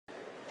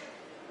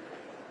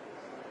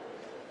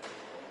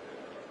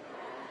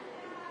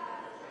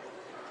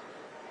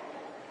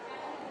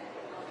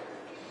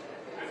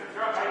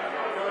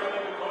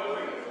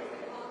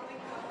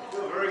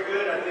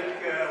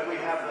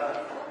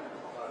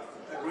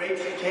great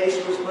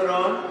case was put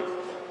on.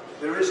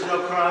 There is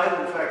no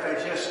crime. In fact, I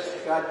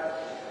just got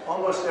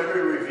almost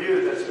every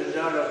review that's been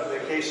done of the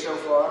case so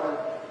far. And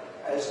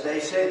as they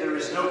say, there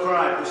is no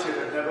crime. This should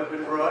have never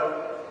been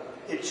brought.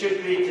 It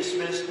should be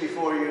dismissed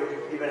before you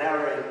even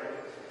have a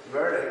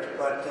verdict.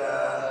 But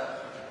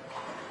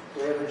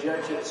we have a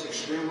judge that's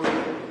extremely,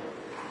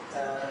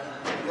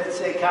 let's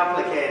say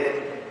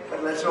complicated,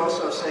 but let's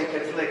also say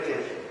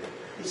conflicted.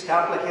 He's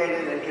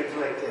complicated and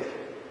conflicted.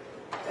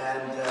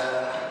 And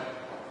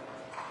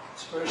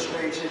it's a very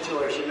strange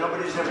situation.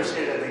 Nobody's ever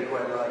seen anything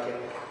quite like it.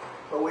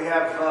 But we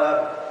have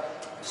a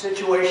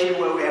situation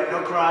where we have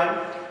no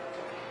crime.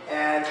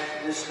 And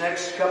this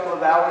next couple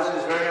of hours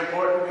is very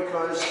important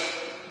because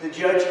the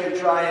judge can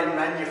try and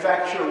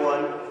manufacture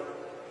one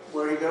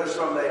where he goes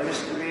from a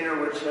misdemeanor,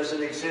 which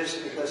doesn't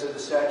exist because of the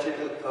statute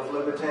of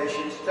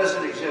limitations.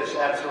 Doesn't exist,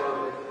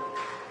 absolutely.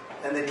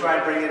 And they try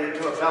and bring it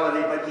into a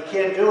felony, but you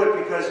can't do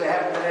it because they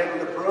haven't been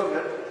able to prove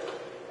it.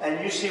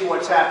 And you see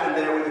what's happened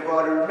there with the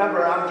court.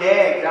 Remember, I'm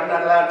gagged. I'm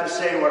not allowed to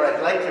say what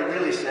I'd like to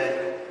really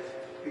say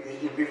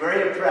because you'd be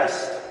very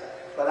impressed.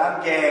 But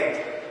I'm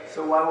gagged,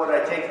 so why would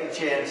I take the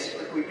chance?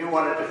 But we do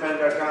want to defend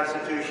our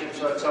Constitution,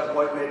 so at some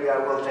point maybe I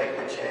will take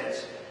the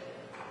chance.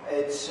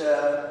 It's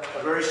a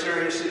very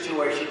serious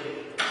situation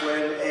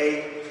when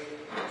a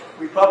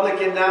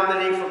Republican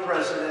nominee for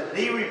president,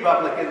 the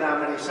Republican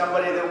nominee,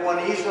 somebody that won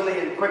easily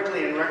and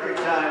quickly in record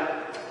time,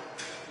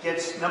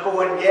 gets number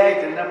one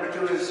gagged, and number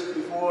two is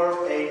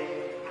before a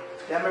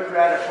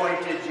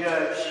Democrat-appointed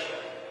judge,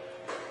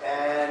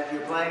 and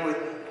you're playing with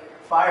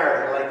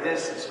fire like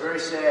this. It's very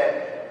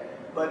sad.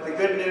 But the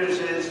good news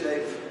is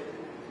they've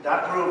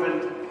not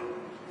proven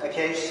a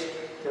case.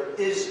 There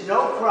is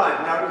no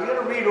crime. Now, you're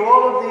going to read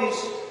all of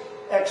these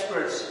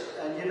experts,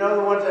 and you know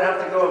the ones that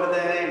have to go over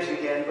their names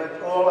again,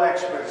 but all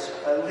experts,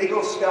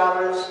 legal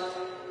scholars,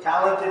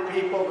 talented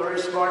people, very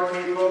smart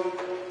people,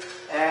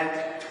 and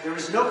there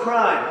is no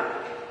crime.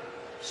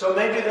 So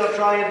maybe they'll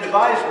try and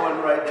devise one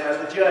right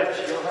now. The judge,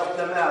 he'll help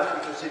them out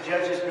because the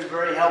judge has been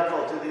very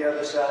helpful to the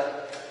other side.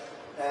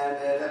 And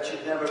that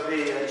should never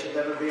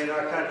be in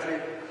our country.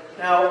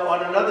 Now,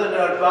 on another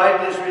note,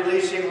 Biden is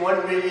releasing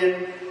 1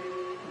 million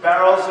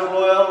barrels of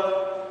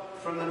oil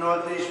from the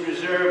Northeast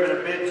Reserve in a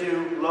bid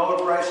to lower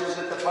prices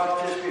at the pump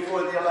just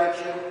before the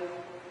election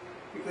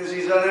because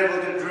he's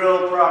unable to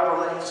drill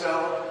properly.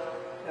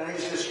 And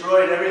he's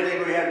destroyed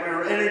everything we had. We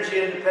were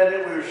energy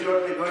independent. We were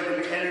shortly going to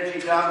be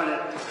energy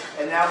dominant.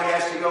 And now he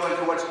has to go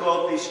into what's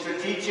called the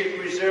strategic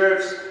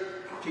reserves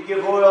to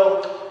give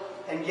oil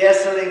and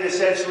gasoline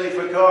essentially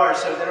for cars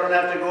so they don't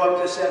have to go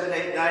up to $7,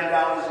 $8,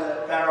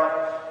 $9 a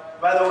barrel.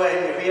 By the way,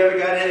 if he ever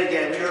got in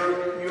again,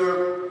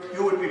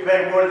 you would be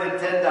paying more than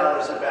 $10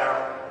 a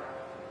barrel.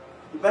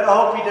 You better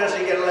hope he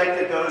doesn't get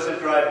elected, those that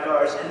drive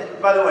cars.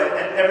 And by the way,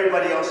 and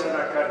everybody else in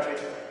our country.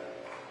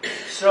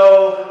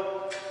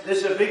 So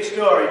this is a big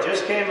story.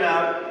 Just came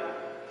out.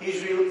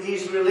 He's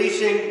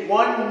releasing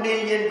 1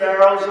 million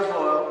barrels of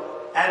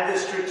oil and the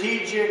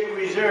strategic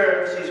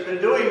reserves. He's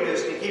been doing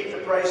this to keep the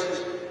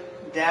prices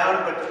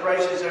down, but the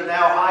prices are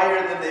now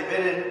higher than they've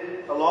been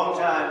in a long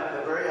time.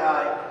 They're very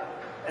high.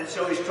 And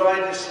so he's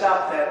trying to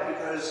stop that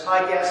because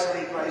high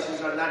gasoline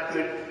prices are not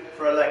good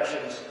for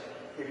elections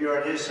if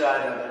you're on his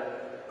side of it.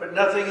 But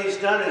nothing he's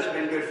done has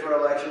been good for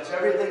elections.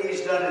 Everything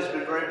he's done has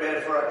been very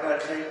bad for our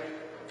country.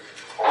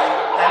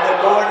 And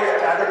the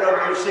border, I don't know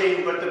if you've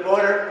seen, but the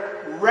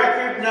border,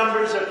 record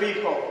numbers of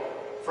people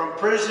from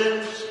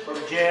prisons, from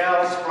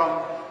jails,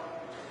 from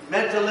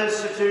mental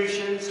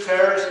institutions,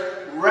 terrorists,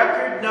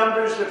 record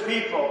numbers of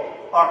people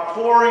are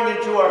pouring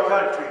into our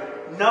country.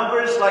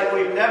 Numbers like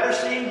we've never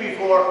seen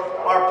before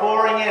are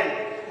pouring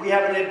in. We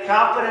have an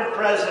incompetent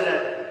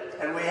president,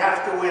 and we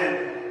have to win.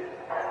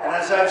 And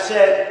as I've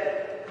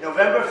said,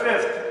 November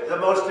 5th, the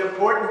most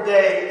important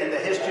day in the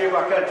history of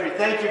our country.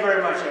 Thank you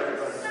very much,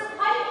 everybody.